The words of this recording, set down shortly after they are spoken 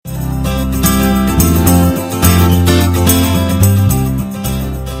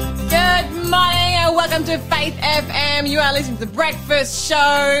listening to The Breakfast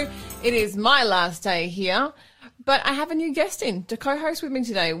Show. It is my last day here, but I have a new guest in to co-host with me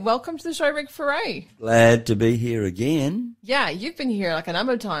today. Welcome to the show, Rick Ferre. Glad to be here again. Yeah, you've been here like a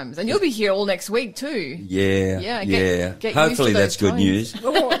number of times, and you'll be here all next week too. Yeah. Get Hopefully that's good times. news.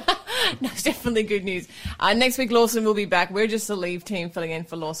 No, it's definitely good news. Next week, Lawson will be back. We're just the leave team filling in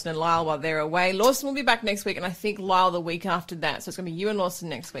for Lawson and Lyle while they're away. Lawson will be back next week, and I think Lyle the week after that. So it's going to be you and Lawson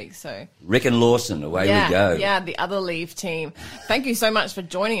next week. So Rick and Lawson, away we go. Yeah, the other leave team. Thank you so much for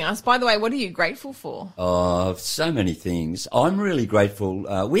joining us. By the way, what are you grateful for? Oh, so many things. I'm really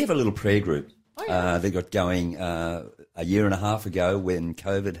grateful. We have a little prayer group. They got going a year and a half ago when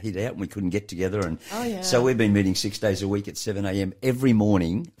COVID hit out and we couldn't get together. And so we've been meeting 6 days a week at 7 a.m. every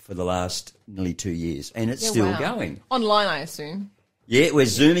morning for the last nearly 2 years. And it's still going. Online, I assume. Yeah, we're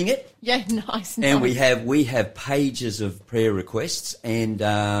Zooming it. Yeah, nice. And we have pages of prayer requests,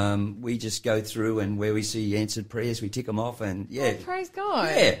 and we just go through, and where we see answered prayers, we tick them off, and praise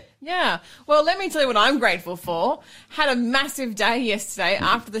God. Yeah. Well, let me tell you what I'm grateful for. Had a massive day yesterday.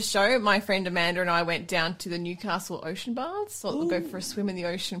 After the show, my friend Amanda and I went down to the Newcastle Ocean Baths. Thought we'll go for a swim in the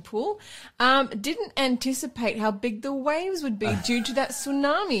ocean pool. Didn't anticipate how big the waves would be due to that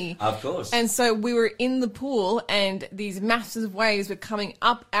tsunami. Of course. And so we were in the pool, and these massive waves were coming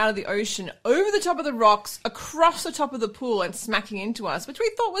up out of the ocean, over the top of the rocks, across the top of the pool, and smacking into us, which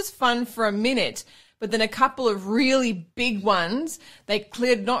we thought was fun for a minute. But then a couple of really big ones, they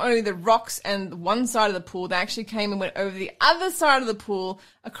cleared not only the rocks and one side of the pool, they actually came and went over the other side of the pool,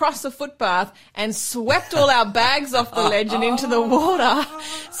 across the footpath, and swept all our bags off the ledge and into the water.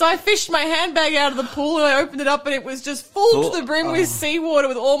 So I fished my handbag out of the pool and I opened it up and it was just full to the brim with seawater,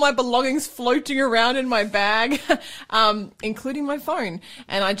 with all my belongings floating around in my bag, including my phone.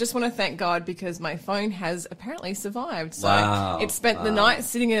 And I just want to thank God because my phone has apparently survived. So it spent the night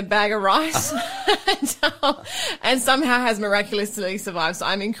sitting in a bag of rice and somehow has miraculously survived. So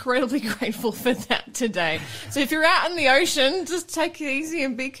I'm incredibly grateful for that today. So if you're out in the ocean, just take it easy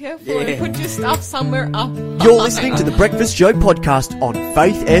and be careful and put your stuff somewhere up. You're listening to the Breakfast Show podcast on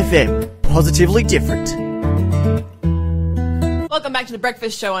Faith FM. Positively different. Welcome back to the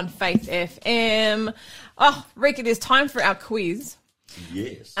Breakfast Show on Faith FM. Oh, Rick, it is time for our quiz.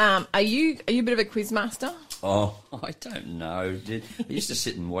 Yes. Are you a bit of a quiz master? Oh, I don't know. I used to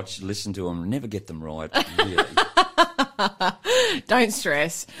sit and listen to them, never get them right. Really. Don't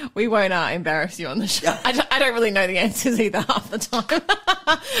stress. We won't embarrass you on the show. I don't really know the answers either half the time.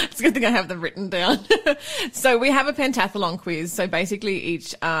 It's a good thing I have them written down. So we have a pentathlon quiz. So basically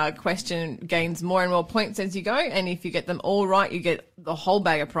each question gains more and more points as you go. And if you get them all right, you get the whole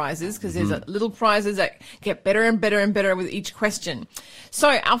bag of prizes because there's little prizes that get better and better and better with each question. So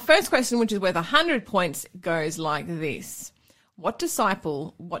our first question, which is worth 100 points, goes like this. What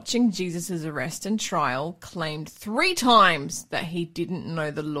disciple, watching Jesus' arrest and trial, claimed 3 times that he didn't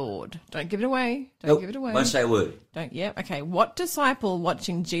know the Lord? Don't give it away. Give it away. Won't say a word. Okay. What disciple,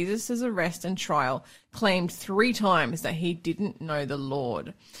 watching Jesus' arrest and trial, claimed 3 times that he didn't know the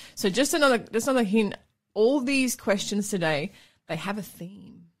Lord? So just another hint. All these questions today, they have a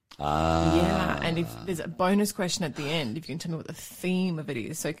theme. Yeah, and if there's a bonus question at the end, if you can tell me what the theme of it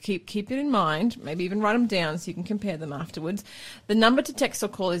is. So keep it in mind, maybe even write them down so you can compare them afterwards. The number to text or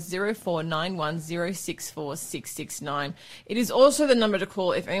call is 0491064669. It is also the number to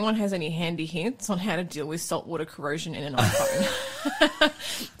call if anyone has any handy hints on how to deal with saltwater corrosion in an iPhone.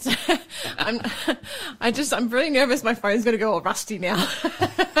 So, I'm really nervous my phone's going to go all rusty now.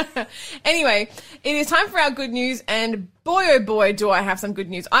 Anyway, it is time for our good news, and boy, oh boy, do I have some good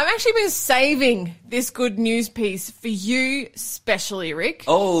news. I've actually been saving this good news piece for you specially, Rick.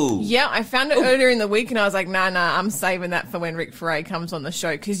 Oh. Yeah, I found it earlier in the week, and I was like, nah, I'm saving that for when Rick Ferre comes on the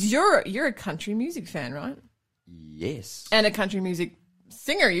show, because you're a country music fan, right? Yes. And a country music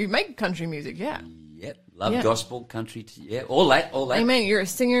singer. You make country music, yeah. Yep. Love gospel, country, all that. Amen. You're a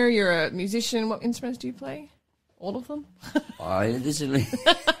singer, you're a musician. What instruments do you play? All of them?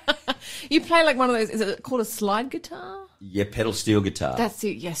 You play like one of those, is it called a slide guitar? Yeah, pedal steel guitar. That's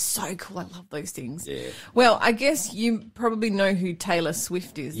it. Yeah, so cool. I love those things. Yeah. Well, I guess you probably know who Taylor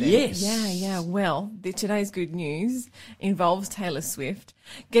Swift is then. Yes. Yeah. Well, today's good news involves Taylor Swift.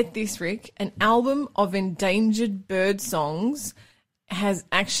 Get this, Rick. An album of endangered bird songs has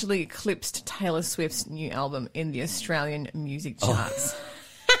actually eclipsed Taylor Swift's new album in the Australian music charts.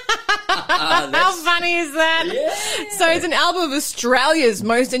 How funny is that? Yeah. So it's an album of Australia's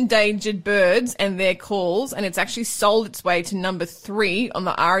most endangered birds and their calls, and it's actually sold its way to number 3 on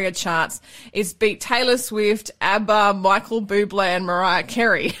the ARIA charts. It's beat Taylor Swift, ABBA, Michael Bublé and Mariah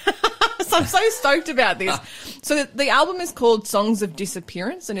Carey. So I'm so stoked about this. So the album is called Songs of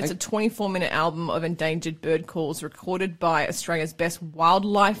Disappearance, and it's a 24-minute album of endangered bird calls recorded by Australia's best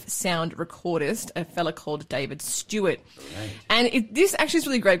wildlife sound recordist, a fella called David Stewart. Right. And this actually is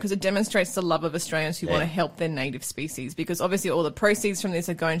really great because it demonstrates the love of Australians who want to help their native species, because obviously all the proceeds from this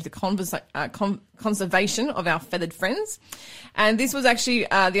are going to the conservation of our feathered friends. And this was actually,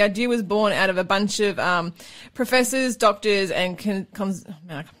 the idea was born out of a bunch of professors, doctors, and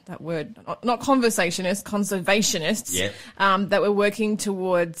not conversationists, conservationists, that were working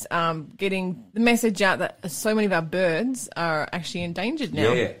towards getting the message out that so many of our birds are actually endangered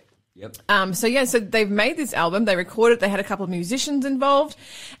now. Yeah. Yep. So they've made this album, they recorded, they had a couple of musicians involved,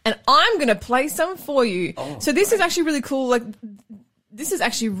 and I'm going to play some for you. So this is actually really cool. This is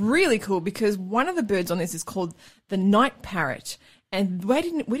actually really cool because one of the birds on this is called the night parrot, and we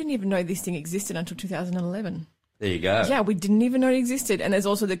didn't even know this thing existed until 2011. There you go. Yeah, we didn't even know it existed. And there's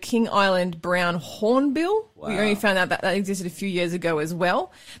also the King Island brown hornbill. Wow. We only found out that existed a few years ago as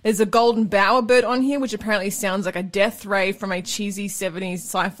well. There's a golden bowerbird on here, which apparently sounds like a death ray from a cheesy 70s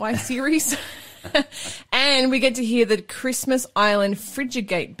sci-fi series. And we get to hear the Christmas Island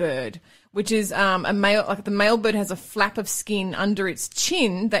frigigate bird, which is a male, like the male bird has a flap of skin under its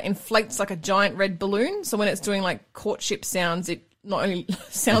chin that inflates like a giant red balloon. So when it's doing like courtship sounds, it not only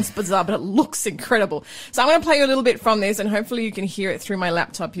sounds bizarre, but it looks incredible. So I'm going to play you a little bit from this, and hopefully you can hear it through my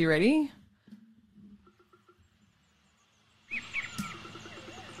laptop. You ready?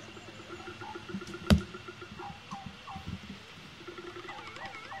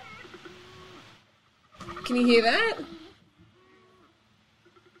 Can you hear that?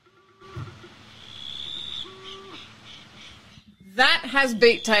 That has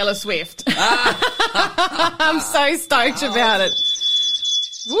beat Taylor Swift. I'm so stoked about it.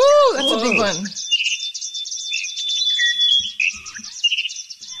 Woo, that's a big one.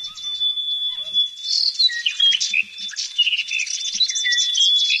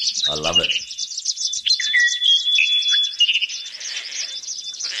 I love it.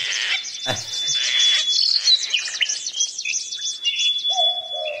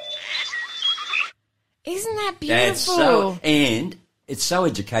 Isn't that beautiful? And it's so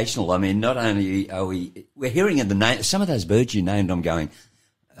educational. I mean, not only are we're hearing in the name, some of those birds you named, I'm going,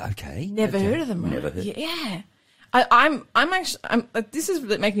 okay. Never heard of them, right? Never heard. Yeah. I'm this is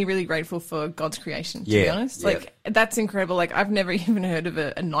making me really grateful for God's creation, to be honest. Like, that's incredible. Like, I've never even heard of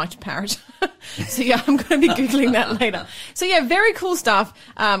a night parrot. So yeah, I'm going to be Googling that later. So yeah, very cool stuff,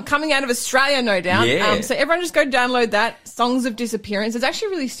 coming out of Australia, no doubt. Yeah. So everyone just go download that, Songs of Disappearance. It's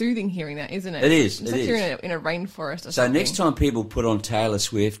actually really soothing hearing that, isn't it? It is. It's like you're in a rainforest or something. So next time people put on Taylor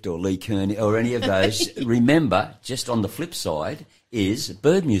Swift or Lee Kearney or any of those, remember, just on the flip side, is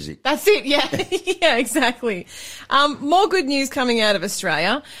bird music. That's it, yeah. Yeah, exactly. More good news coming out of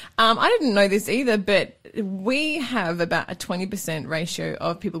Australia. I didn't know this either, but we have about a 20% ratio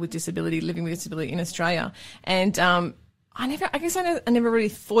of people with disability living with disability in Australia. And I never really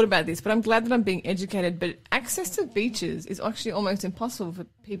thought about this, but I'm glad that I'm being educated. But access to beaches is actually almost impossible for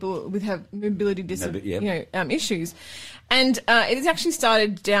people with mobility issues. And it has actually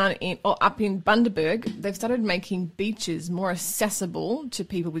started up in Bundaberg. They've started making beaches more accessible to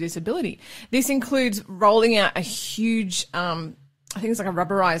people with disability. This includes rolling out a huge I think it's like a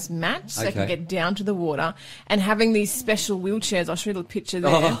rubberized mat so they can get down to the water, and having these special wheelchairs, I'll show you a picture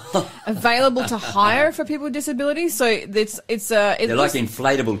there, available to hire for people with disabilities. So they're like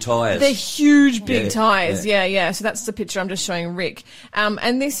inflatable tyres. They're huge, big tyres. Yeah. So that's the picture I'm just showing Rick.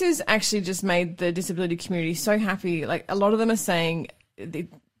 And this has actually just made the disability community so happy. Like, a lot of them are saying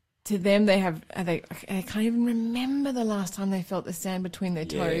to them, they can't even remember the last time they felt the sand between their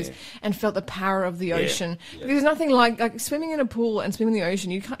toes and felt the power of the ocean. Because there's nothing like swimming in a pool and swimming in the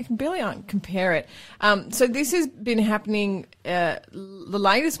ocean. You can barely compare it. So this has been happening. The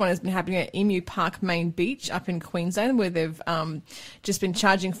latest one has been happening at Emu Park Main Beach up in Queensland, where they've just been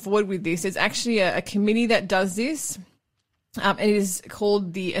charging forward with this. There's actually a committee that does this. It is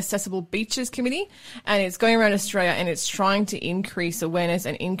called the Accessible Beaches Committee, and it's going around Australia, and it's trying to increase awareness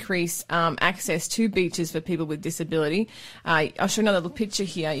and increase access to beaches for people with disability. I'll show you another little picture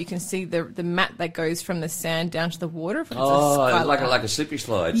here. You can see the mat that goes from the sand down to the water. Like a slippery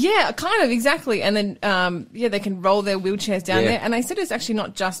slide. Yeah, kind of, exactly. And then, they can roll their wheelchairs down there. And they said it's actually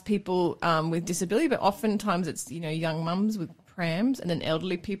not just people with disability, but oftentimes it's, young mums with prams and then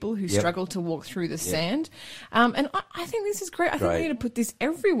elderly people who struggle to walk through the sand. And I think this is great. I think we need to put this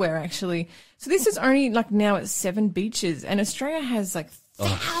everywhere, actually. So this is only now at 7 beaches, and Australia has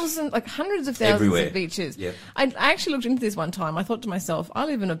thousands, hundreds of thousands of beaches. Yep. I actually looked into this one time. I thought to myself, I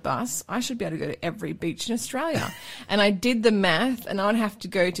live in a bus. I should be able to go to every beach in Australia. And I did the math, and I would have to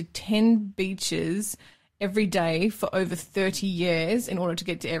go to 10 beaches every day for over 30 years in order to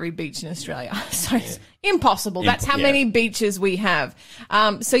get to every beach in Australia. So it's impossible. That's how many beaches we have.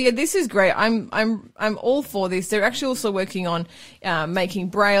 So yeah, this is great. I'm all for this. They're actually also working on making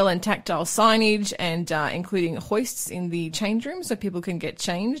braille and tactile signage and including hoists in the change room so people can get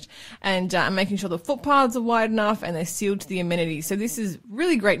changed, and making sure the footpaths are wide enough and they're sealed to the amenities. So this is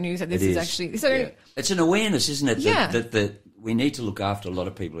really great news that this is actually... So it's an awareness, isn't it? Yeah. That we need to look after a lot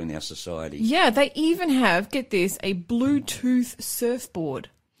of people in our society. Yeah, they even have, get this, a Bluetooth surfboard.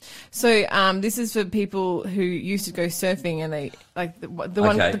 So this is for people who used to go surfing, and they like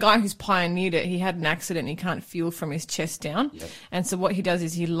the guy who's pioneered it. He had an accident; and he can't feel from his chest down, and so what he does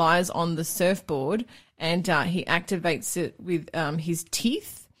is he lies on the surfboard and he activates it with his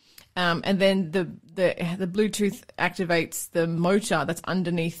teeth, and then the Bluetooth activates the motor that's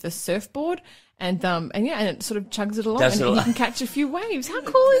underneath the surfboard. And it sort of chugs it along, and you can catch a few waves. How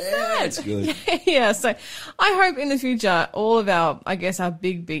cool is that? Yeah, it's good. Yeah, so I hope in the future all of our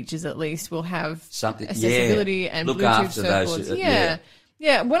big beaches at least will have something accessibility and look Bluetooth after surfboards.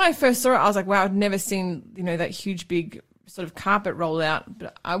 Yeah. When I first saw it, I was like, wow, I'd never seen that huge big sort of carpet roll out.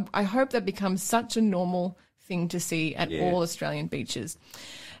 But I hope that becomes such a normal thing to see at all Australian beaches.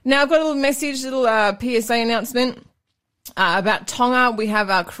 Now I've got a little PSA announcement. About Tonga, we have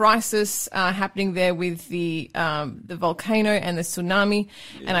a crisis happening there with the volcano and the tsunami,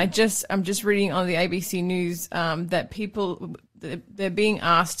 and I'm just reading on the ABC News that they're being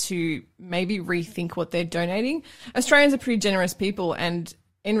asked to maybe rethink what they're donating. Australians are pretty generous people, and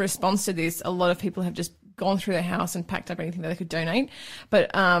in response to this, a lot of people have just gone through their house and packed up anything that they could donate.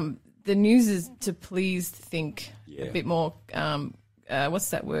 But the news is to please think a bit more. What's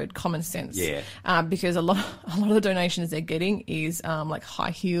that word? Common sense. Yeah. Because a lot of the donations they're getting is like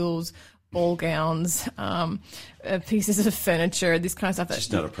high heels, ball gowns, pieces of furniture, this kind of stuff. That's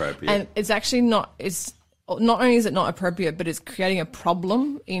just not appropriate. And it's actually not. It's not only is it not appropriate, but it's creating a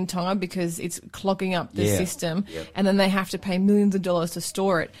problem in Tonga because it's clogging up the system, and then they have to pay millions of dollars to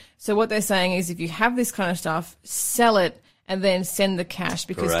store it. So what they're saying is, if you have this kind of stuff, sell it. And then send the cash,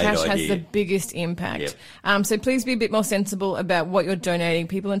 because cash has the biggest impact. So please be a bit more sensible about what you're donating.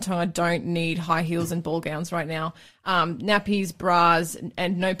 People in Tonga don't need high heels and ball gowns right now. Nappies, bras,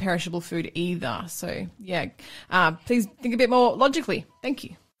 and no perishable food either. So, please think a bit more logically. Thank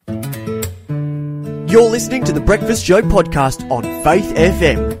you. You're listening to The Breakfast Show podcast on Faith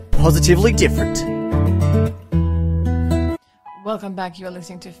FM. Positively different. Welcome back. You're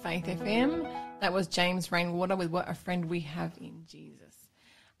listening to Faith FM. That was James Rainwater with What a Friend We Have in Jesus.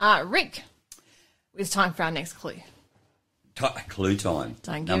 Rick, it's time for our next clue. Clue time.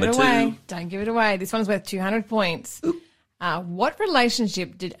 Don't give it away. Don't give it away. This one's worth 200 points. What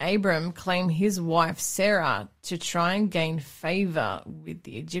relationship did Abram claim his wife Sarah to try and gain favour with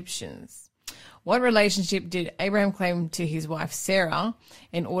the Egyptians? What relationship did Abraham claim to his wife Sarah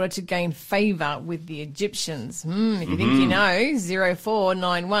in order to gain favour with the Egyptians? If you think you know,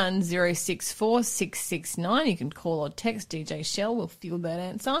 0491 064 669. You can call or text DJ Shell. We'll field that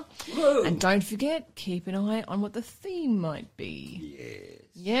answer. Whoa. And don't forget, keep an eye on what the theme might be. Yes.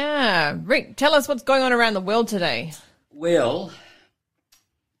 Yeah. Rick, tell us what's going on around the world today. Well,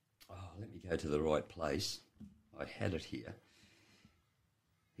 let me go to the right place. I had it here.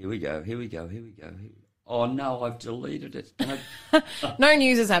 Here we go. Oh, no, I've deleted it. No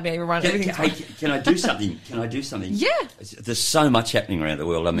news is happening, everyone. Can I do something? Yeah. There's so much happening around the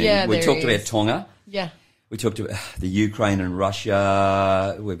world. I mean, we talked about Tonga. Yeah. We talked about the Ukraine and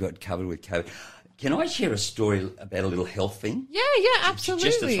Russia. We've got covered with COVID. Can I share a story about a little health thing? Yeah,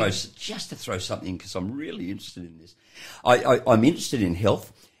 absolutely. Just to throw something, because I'm really interested in this. I'm interested in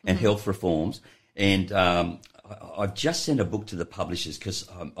health and health reforms, and I've just sent a book to the publishers because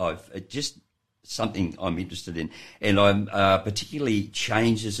I've just something I'm interested in, and I'm particularly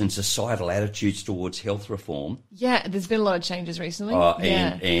changes in societal attitudes towards health reform. Yeah, there's been a lot of changes recently.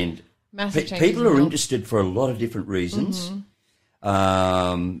 And massive changes. People are interested for a lot of different reasons,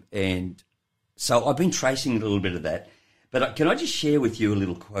 and so I've been tracing a little bit of that. But can I just share with you a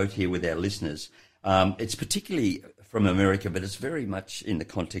little quote here with our listeners? It's particularly from America, but it's very much in the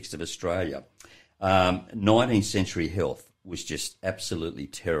context of Australia. 19th century health was just absolutely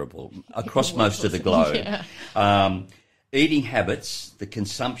terrible across most of the globe. Eating habits, the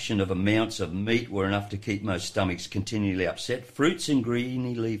consumption of amounts of meat were enough to keep most stomachs continually upset. Fruits and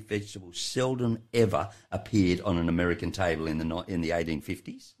greeny leaf vegetables seldom ever appeared on an American table in the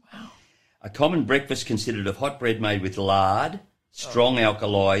 1850s. Wow. A common breakfast consisted of hot bread made with lard, strong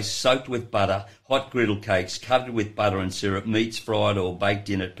alkalis, soaked with butter, hot griddle cakes covered with butter and syrup, meats fried or baked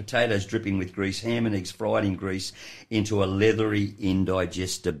in it, potatoes dripping with grease, ham and eggs fried in grease into a leathery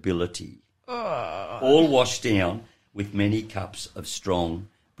indigestibility. all washed down with many cups of strong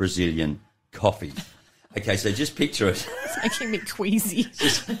Brazilian coffee. Okay, so just picture it. It's making me queasy.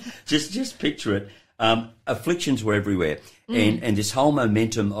 just picture it. Afflictions were everywhere. And this whole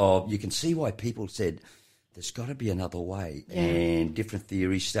momentum of, you can see why people said, there's got to be another way. Yeah. And different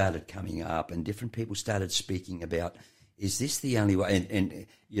theories started coming up and different people started speaking about, is this the only way? And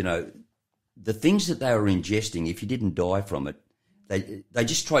you know, the things that they were ingesting, if you didn't die from it, they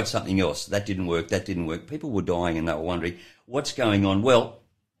just tried something else. That didn't work. People were dying and they were wondering, what's going on? Well,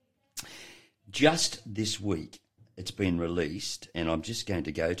 just this week, it's been released, and I'm just going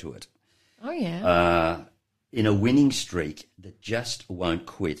to go to it. Oh, yeah. In a winning streak that just won't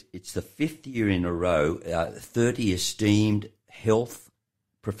quit. It's the 5th year in a row, 30 esteemed health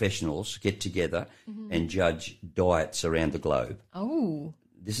professionals get together and judge diets around the globe. Oh.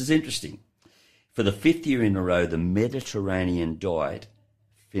 This is interesting. For the 5th year in a row, the Mediterranean diet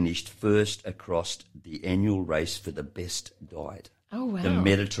finished first across the annual race for the best diet. Oh, wow. The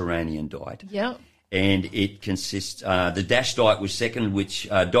Mediterranean diet. Yeah. And it consists, the DASH diet was second, which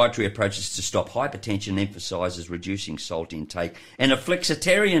dietary approaches to stop hypertension, emphasises reducing salt intake, and a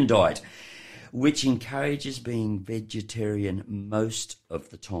flexitarian diet, which encourages being vegetarian most of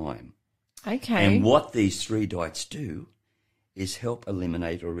the time. Okay. And what these 3 diets do is help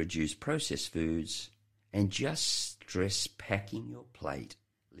eliminate or reduce processed foods and just stress packing your plate.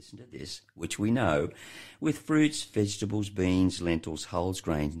 Listen to this, which we know, with fruits, vegetables, beans, lentils, whole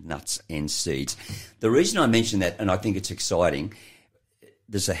grains, nuts and seeds. The reason I mention that, and I think it's exciting,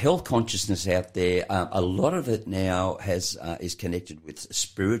 there's a health consciousness out there. A lot of it now is connected with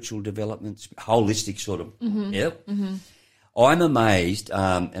spiritual development, holistic sort of. Yep. Mm-hmm. I'm amazed,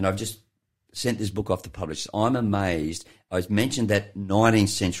 and I've just sent this book off to publish. I'm amazed. I mentioned that 19th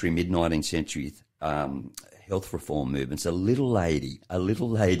century, mid-19th century health reform movements. A little lady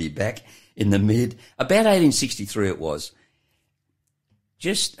back in the about 1863 it was,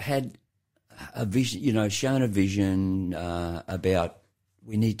 just had a vision, shown a vision about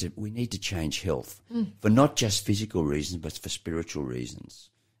we need to change health for not just physical reasons, but for spiritual reasons.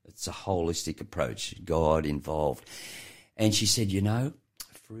 It's a holistic approach, God involved. And she said,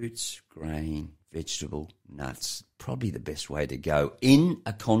 fruits, grain, vegetable, nuts, probably the best way to go in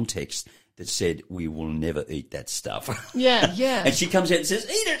a context that said we will never eat that stuff. Yeah, yeah. And she comes out and says,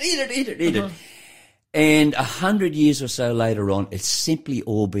 eat it. And 100 years or so later on, it's simply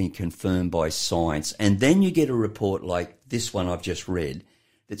all been confirmed by science. And then you get a report like this one I've just read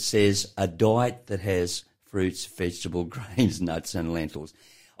that says a diet that has fruits, vegetable, grains, nuts and lentils.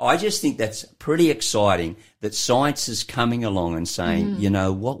 I just think that's pretty exciting that science is coming along and saying,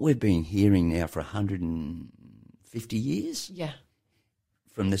 what we've been hearing now for 150 years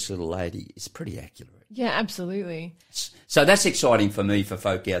from this little lady is pretty accurate. Yeah, absolutely. So that's exciting for me, for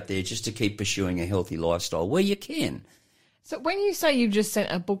folk out there, just to keep pursuing a healthy lifestyle where you can. So when you say you just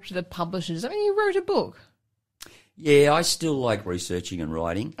sent a book to the publishers, does that mean you wrote a book? Yeah, I still like researching and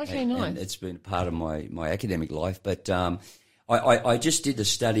writing. Okay, nice. And it's been part of my academic life. But I just did a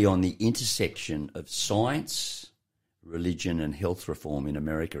study on the intersection of science, religion and health reform in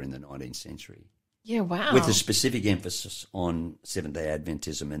America in the 19th century. Yeah, wow. With a specific emphasis on Seventh-day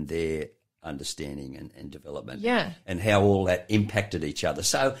Adventism and their understanding and development. Yeah. And how all that impacted each other.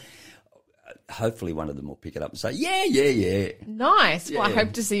 So hopefully one of them will pick it up and say, yeah. Nice. Yeah. Well, I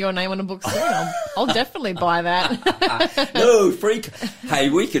hope to see your name on a book soon. I'll definitely buy that. No, free. Hey,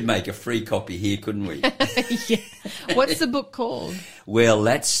 we could make a free copy here, couldn't we? Yeah. What's the book called? Well,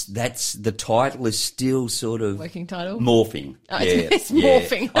 that's the title is still sort of working title. Morphing. It's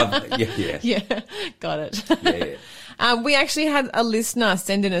morphing. Yeah. Got it. Yeah. We actually had a listener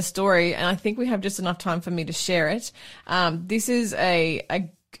send in a story, and I think we have just enough time for me to share it. This is a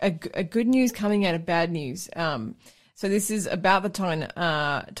good news coming out of bad news. So this is about the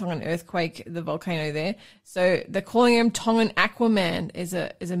Tongan earthquake, the volcano there. So they're calling him Tongan Aquaman. Is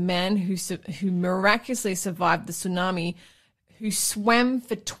a man who miraculously survived the tsunami, who swam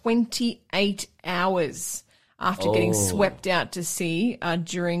for 28 hours after getting swept out to sea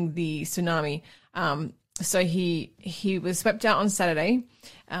during the tsunami. So he was swept out on Saturday.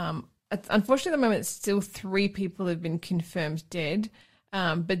 Unfortunately, at the moment, still 3 people have been confirmed dead.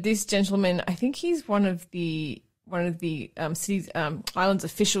 But this gentleman, I think he's one of the city's island's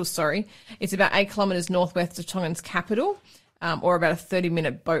officials. Sorry, it's about 8 kilometres northwest of Tongan's capital, or about a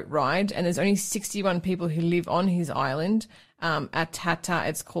 30-minute boat ride. And there's only 61 people who live on his island. At Tata,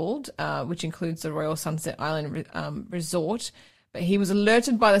 it's called, which includes the Royal Sunset Island Resort. but he was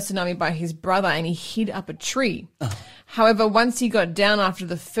alerted by the tsunami by his brother and he hid up a tree. However, once he got down after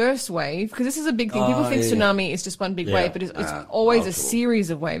the first wave, because this is a big thing, people think tsunami is just one big wave, but it's always a series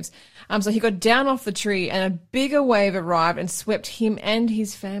of waves. So he got down off the tree and a bigger wave arrived and swept him and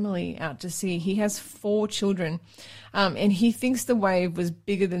his family out to sea. He has 4 children. And he thinks the wave was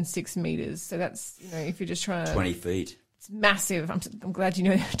bigger than 6 meters. So that's, if you're just trying to... 20 feet. It's massive. I'm glad you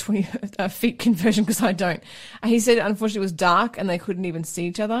know 20 feet conversion because I don't. He said, unfortunately, it was dark and they couldn't even see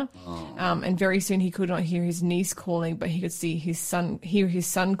each other. And very soon he could not hear his niece calling, but he could hear his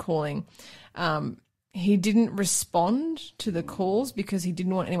son calling. He didn't respond to the calls because he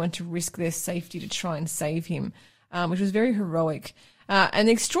didn't want anyone to risk their safety to try and save him, which was very heroic. And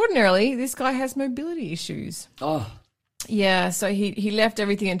extraordinarily, this guy has mobility issues. Yeah, so he left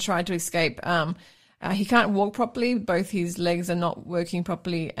everything and tried to escape. He can't walk properly. Both his legs are not working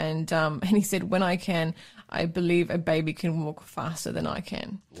properly. And he said, when I can, I believe a baby can walk faster than I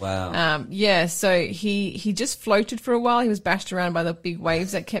can. Wow. So he just floated for a while. He was bashed around by the big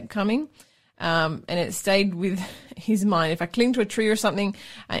waves that kept coming. And it stayed with his mind. If I cling to a tree or something,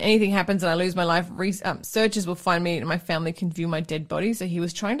 anything happens and I lose my life, searchers will find me and my family can view my dead body. So he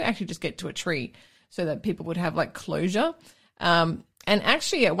was trying to actually just get to a tree so that people would have closure. And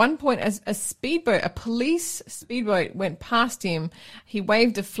actually, at one point, as a police speedboat went past him, he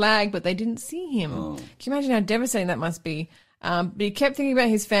waved a flag, but they didn't see him. Can you imagine how devastating that must be? But he kept thinking about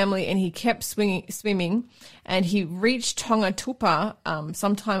his family and he kept swimming, and he reached Tonga Tupa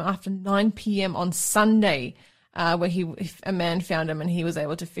sometime after 9 p.m. on Sunday, where a man found him and he was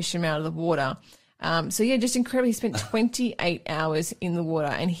able to fish him out of the water. Just incredible. He spent 28 hours in the water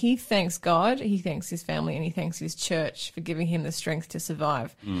and he thanks God, he thanks his family, and he thanks his church for giving him the strength to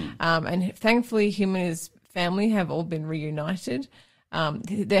survive. And thankfully, him and his family have all been reunited.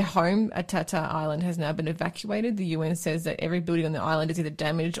 Their home, Atata Island, has now been evacuated. The UN says that every building on the island is either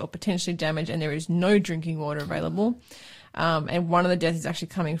damaged or potentially damaged and there is no drinking water available. And one of the deaths is actually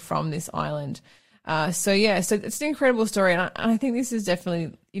coming from this island. So it's an incredible story. And I think this is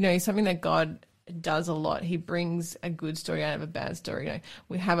definitely, something that God does a lot. He brings a good story out of a bad story.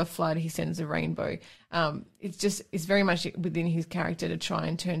 We have a flood, he sends a rainbow. It's very much within his character to try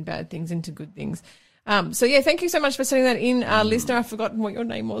and turn bad things into good things. Thank you so much for sending that in, listener. I've forgotten what your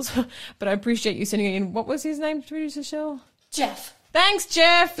name was, but I appreciate you sending it in. What was his name, producer Shell? Jeff. Thanks,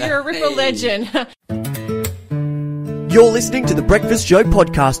 Jeff. You're a Ripper legend. You're listening to the Breakfast Show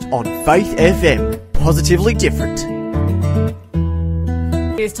podcast on Faith FM. Positively different.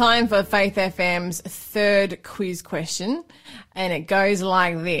 It's time for Faith FM's third quiz question, and it goes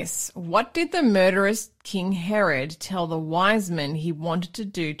like this. What did the murderous King Herod tell the wise men he wanted to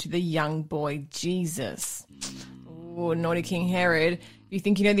do to the young boy Jesus? Oh, naughty King Herod. If you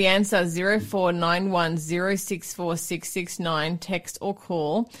think you know the answer, 0491 064 669, text or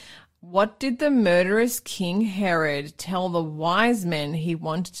call. What did the murderous King Herod tell the wise men he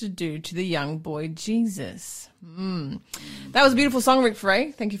wanted to do to the young boy Jesus? That was a beautiful song, Rick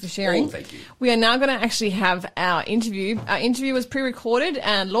Frey. Thank you for sharing. Thank you. We are now going to actually have our interview. Our interview was pre-recorded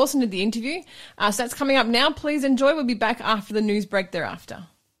and Lawson did the interview. So that's coming up now. Please enjoy. We'll be back after the news break thereafter.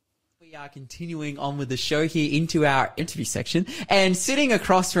 We are continuing on with the show here into our interview section. And sitting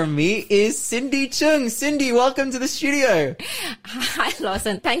across from me is Cindy Chung. Cindy, welcome to the studio. Hi,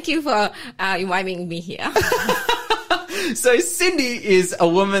 Lawson. Thank you for inviting me here. So Cindy is a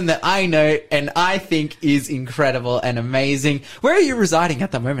woman that I know and I think is incredible and amazing. Where are you residing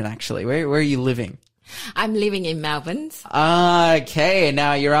at the moment, actually? Where are you living? I'm living in Melbourne. Okay,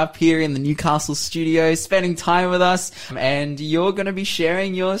 now you're up here in the Newcastle studio spending time with us, and you're going to be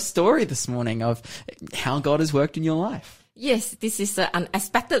sharing your story this morning of how God has worked in your life. Yes, this is an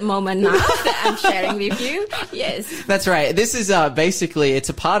unexpected moment now that I'm sharing with you. Yes. That's right. This is basically, it's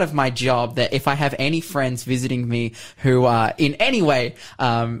a part of my job that if I have any friends visiting me who are in any way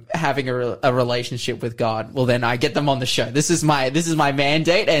having a relationship with God, well, then I get them on the show. This is my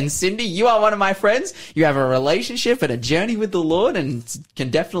mandate. And Cindy, you are one of my friends. You have a relationship and a journey with the Lord and can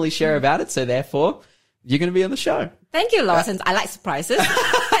definitely share about it. So therefore, you're going to be on the show. Thank you, Lawson. I like surprises.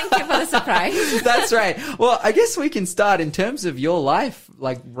 Thank you for the surprise. That's right. Well, I guess we can start in terms of your life,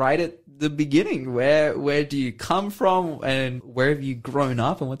 like right at the beginning. Where do you come from and where have you grown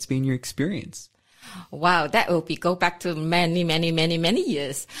up and what's been your experience? Wow, that will go back to many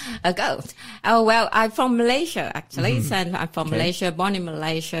years ago. Oh, well, I'm from Malaysia, actually. Mm-hmm. And I'm from Malaysia, born in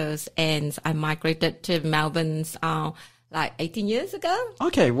Malaysia, and I migrated to Melbourne like 18 years ago.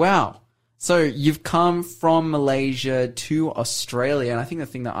 Okay, wow. So you've come from Malaysia to Australia, and I think the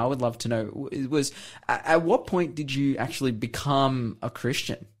thing that I would love to know was, at what point did you actually become a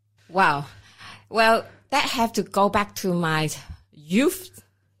Christian? Wow. Well, that have to go back to my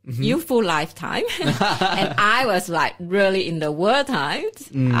youthful lifetime. And I was like really in the world times.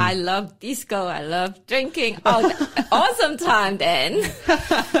 I love disco. I love drinking. Oh, awesome time then.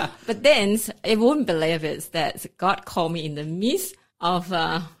 But then I wouldn't believe it that God called me in the midst of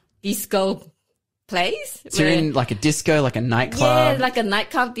a disco place. So you're in like a disco, like a nightclub? Yeah, like a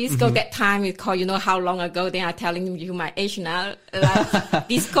nightclub disco. That time we call, how long ago. Then I'm telling you my age now. Like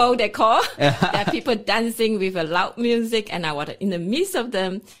disco they call. There are people dancing with a loud music, and I was in the midst of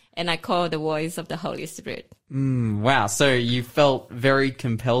them, and I called the voice of the Holy Spirit. Wow. So you felt very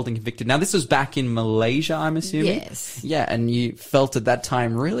compelled and convicted. Now this was back in Malaysia, I'm assuming? Yes. Yeah, and you felt at that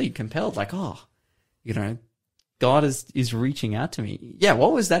time really compelled, like, God is reaching out to me. Yeah,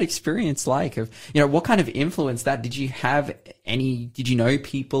 what was that experience like? Of what kind of influence that did you have? Did you know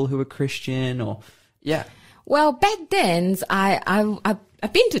people who were Christian or? Yeah. Well, back then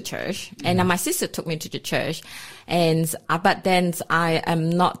I've been to church, and my sister took me to the church, and but then I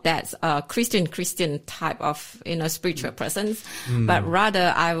am not that Christian type of spiritual person, but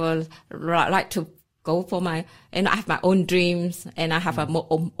rather I will like to go for I have my own dreams, and I have a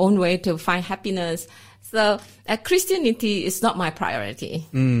own way to find happiness. So Christianity is not my priority.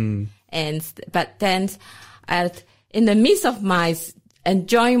 But then in the midst of my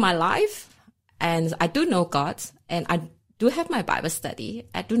enjoying my life, and I do know God, and I do have my Bible study.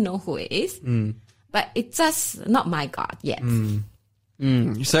 I do know who it is, but it's just not my God yet.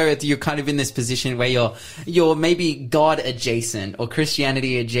 So you're kind of in this position where you're maybe God adjacent or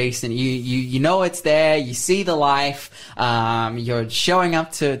Christianity adjacent. You know it's there. You see the life. You're showing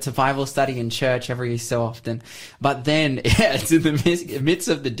up to Bible study in church every so often. But then it's in the midst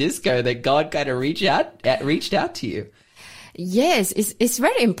of the disco that God kind of reached out to you. Yes, it's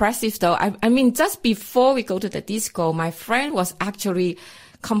very impressive though. I mean, just before we go to the disco, my friend was actually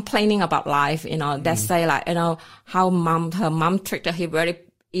complaining about life, that say like, how her mom treated her very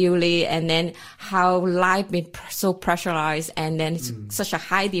illy, and then how life been so pressurized, and then such a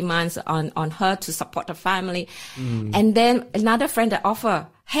high demands on her to support the family. And then another friend that offer,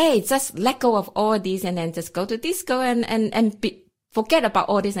 hey, just let go of all this and then just go to disco and forget about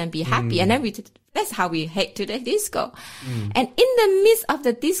all this and be happy. And then that's how we head to the disco. And in the midst of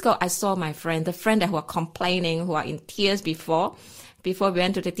the disco, I saw my friend, the friend that were complaining, who are in tears before we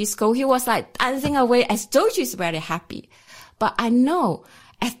went to the disco. He was like dancing away as though she's very happy. But I know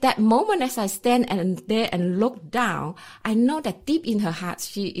at that moment, as I stand there and look down, I know that deep in her heart,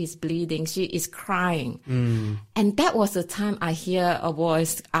 she is bleeding. She is crying. And that was the time I hear a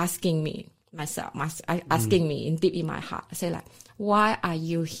voice asking me asking me in deep in my heart. I say like, why are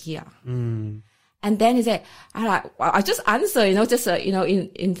you here? And then he said, I just answer,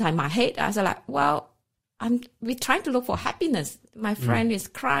 inside my head. I said like, well, we're trying to look for happiness. My friend is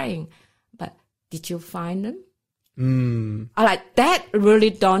crying, but did you find them? I like, that really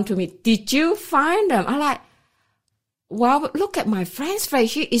dawned to me. Did you find them? I like, well, look at my friend's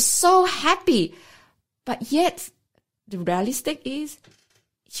face. She is so happy, but yet the realistic is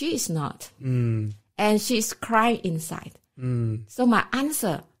she is not. And she's crying inside. So my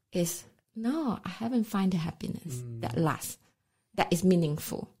answer is, no, I haven't found the happiness that lasts, that is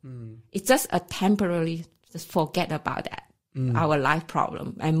meaningful. It's just a temporary, just forget about that, our life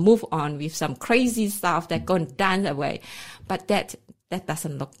problem, and move on with some crazy stuff that go and dance away. But that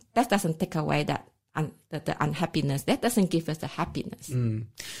doesn't take away the unhappiness. That doesn't give us the happiness.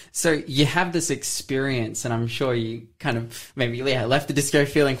 So you have this experience, and I'm sure you kind of maybe left the disco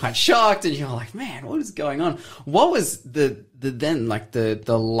feeling quite shocked, and you're like, man, what is going on? What was the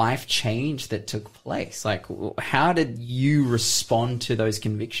life change that took place? Like, how did you respond to those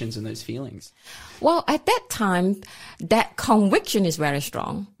convictions and those feelings? Well, at that time, that conviction is very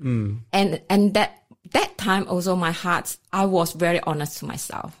strong. And that time also my heart, I was very honest to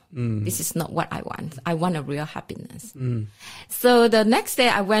myself. This is not what I want. I want a real happiness. So the next day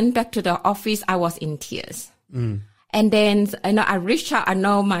I went back to the office. I was in tears. And then, I reached out,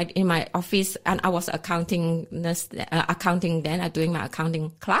 in my office, and I was accounting then, I'm doing my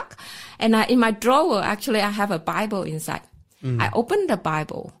accounting clerk. And in my drawer, actually, I have a Bible inside. I opened the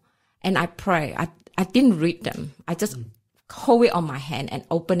Bible and I pray. I didn't read them. I just hold it on my hand and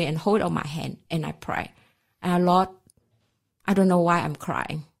open it and hold it on my hand and I pray. And Lord, I don't know why I'm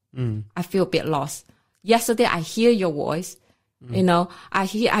crying. I feel a bit lost. Yesterday, I hear your voice. I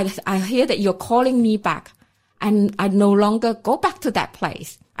hear that you're calling me back. And I no longer go back to that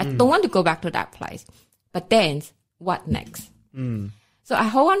place. I don't want to go back to that place. But then, what next? So I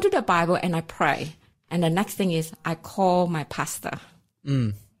hold on to the Bible and I pray. And the next thing is I call my pastor.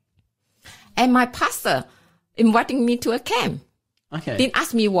 And my pastor inviting me to a camp. Okay. Didn't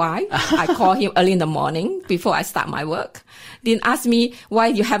ask me why. I call him early in the morning before I start my work. Didn't ask me why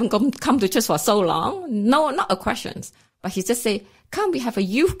you haven't come to church for so long. No, not a question. But he just say, come, we have a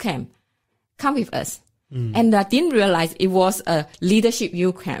youth camp. Come with us. And I didn't realize it was a leadership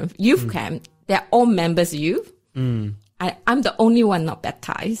youth camp. They're all members youth. I'm the only one not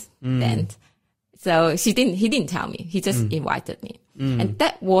baptized then. So he didn't tell me. He just invited me. And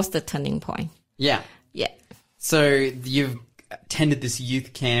that was the turning point. Yeah. Yeah. So you've attended this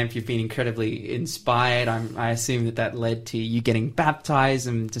youth camp. You've been incredibly inspired. I assume that led to you getting baptized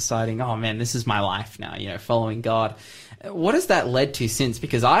and deciding, oh man, this is my life now, following God. What has that led to since?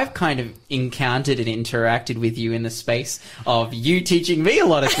 Because I've kind of encountered and interacted with you in the space of you teaching me a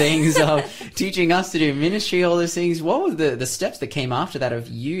lot of things, of teaching us to do ministry, all those things. What were the steps that came after that of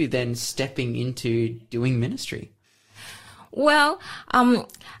you then stepping into doing ministry? Well,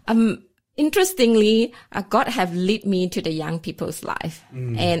 interestingly, God have led me to the young people's life.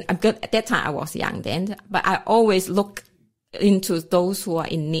 And at that time I was young then, but I always look into those who are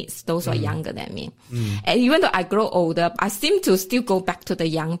in needs, those who are younger than me. And even though I grow older, I seem to still go back to the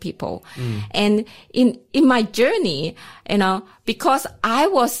young people. And in my journey, because I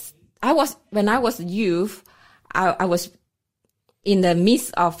was when I was youth, I was in the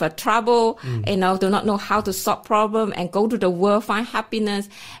midst of trouble, do not know how to solve problem and go to the world, find happiness.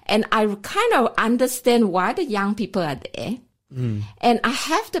 And I kind of understand why the young people are there. And I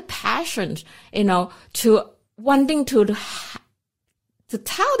have the passion, to wanting to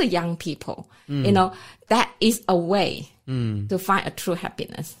tell the young people, that is a way to find a true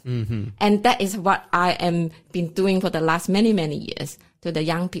happiness. And that is what I am been doing for the last many, many years to the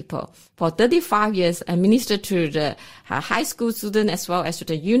young people. For 35 years, I ministered to the high school students as well as to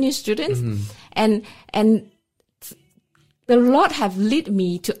the uni students. And the Lord have led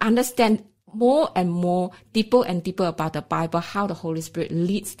me to understand more and more, deeper and deeper about the Bible, how the Holy Spirit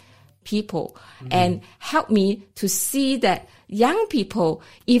leads people, and help me to see that young people,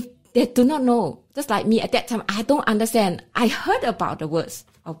 if they do not know, just like me at that time, I don't understand. I heard about the words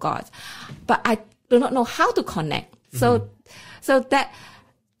of God, but I do not know how to connect. So that,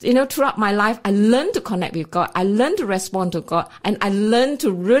 throughout my life, I learned to connect with God. I learned to respond to God, and I learned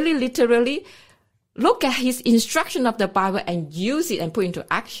to really literally look at his instruction of the Bible and use it and put into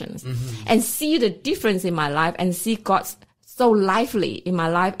actions and see the difference in my life and see God's so lively in my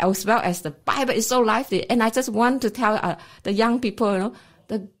life, as well as the Bible is so lively. And I just want to tell the young people,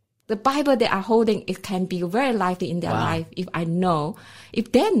 the Bible they are holding, it can be very lively in their life if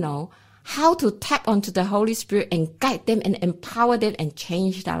they know how to tap onto the Holy Spirit and guide them and empower them and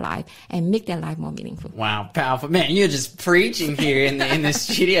change their life and make their life more meaningful. Wow, powerful. Man, you're just preaching here in the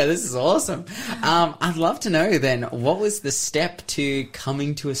studio. This is awesome. I'd love to know then, what was the step to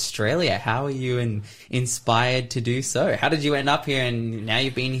coming to Australia? How were you inspired to do so? How did you end up here, and now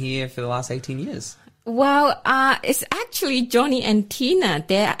you've been here for the last 18 years? Well, it's actually Johnny and Tina.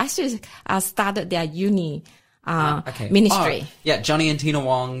 They actually started their uni ministry. Johnny and Tina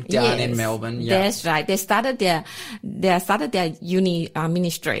Wong down in Melbourne. Yeah. That's right. They started their uni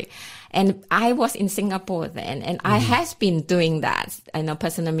ministry. And I was in Singapore then, and I has been doing that,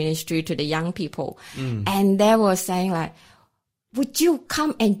 personal ministry to the young people. And they were saying like, would you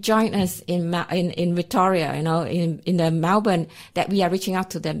come and join us in Victoria, in the Melbourne, that we are reaching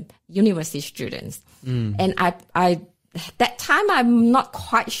out to the university students. And I that time I'm not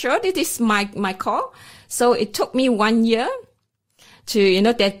quite sure this is my call. So it took me 1 year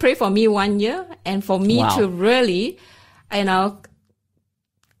to, they prayed for me 1 year, and for me to really,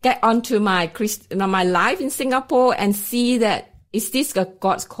 get onto my life in Singapore and see that is this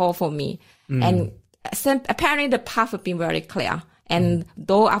God's call for me. And apparently the path has been very clear, and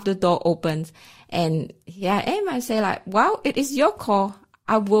door after door opens. And here I am. I say like, well, it is your call.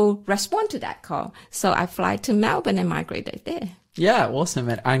 I will respond to that call. So I fly to Melbourne and migrated there. Yeah, awesome.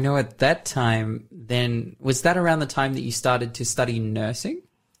 And I know at that time, then, was that around the time that you started to study nursing?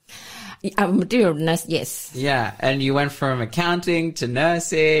 Material nurse, yes. Yeah, and you went from accounting to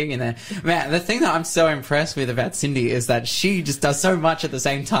nursing, and then, man, the thing that I'm so impressed with about Cindy is that she just does so much at the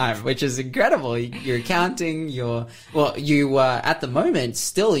same time, which is incredible. You're accounting, you at the moment,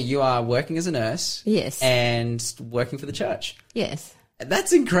 still you are working as a nurse. Yes. And working for the church. Yes.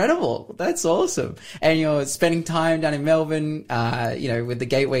 That's incredible. That's awesome. And you're spending time down in Melbourne, with the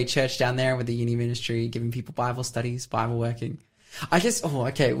Gateway Church down there, with the uni ministry, giving people Bible studies, Bible working.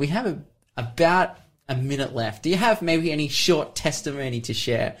 We have about a minute left. Do you have maybe any short testimony to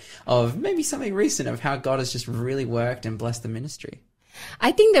share of maybe something recent of how God has just really worked and blessed the ministry?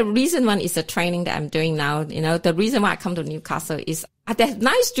 I think the reason one is the training that I'm doing now. The reason why I come to Newcastle is there's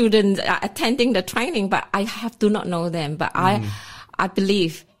nice students attending the training, but I do not know them. But I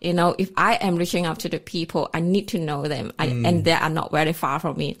believe, if I am reaching out to the people, I need to know them, and they are not very far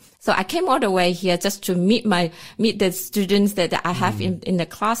from me. So I came all the way here just to meet the students that I have in the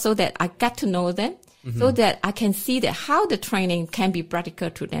class, so that I get to know them, so that I can see that how the training can be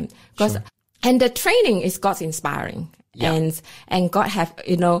practical to them. And the training is God's inspiring, and God have,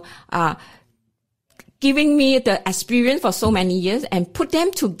 giving me the experience for so many years and put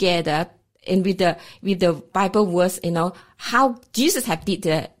them together. And with the Bible words, how Jesus had did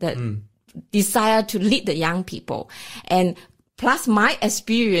the desire to lead the young people, and plus my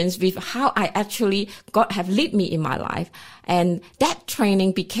experience with how I actually God have led me in my life, and that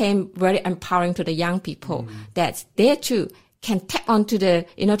training became very empowering to the young people that they too can tap onto to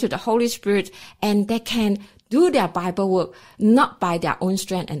the Holy Spirit, and they can do their Bible work not by their own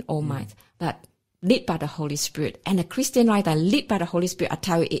strength and own might, but led by the Holy Spirit. And a Christian life that led by the Holy Spirit, I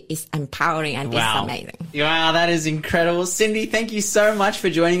tell you, it is empowering and it's amazing. Wow, that is incredible. Cindy, thank you so much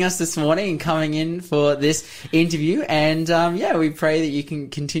for joining us this morning and coming in for this interview. And we pray that you can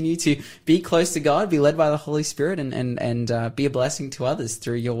continue to be close to God, be led by the Holy Spirit, and be a blessing to others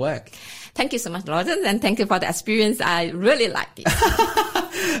through your work. Thank you so much, Lawrence, and thank you for the experience. I really liked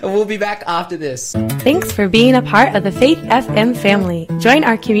it. We'll be back after this. Thanks for being a part of the Faith FM family. Join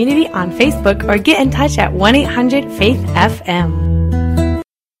our community on Facebook or get in touch at 1-800-FAITH-FM.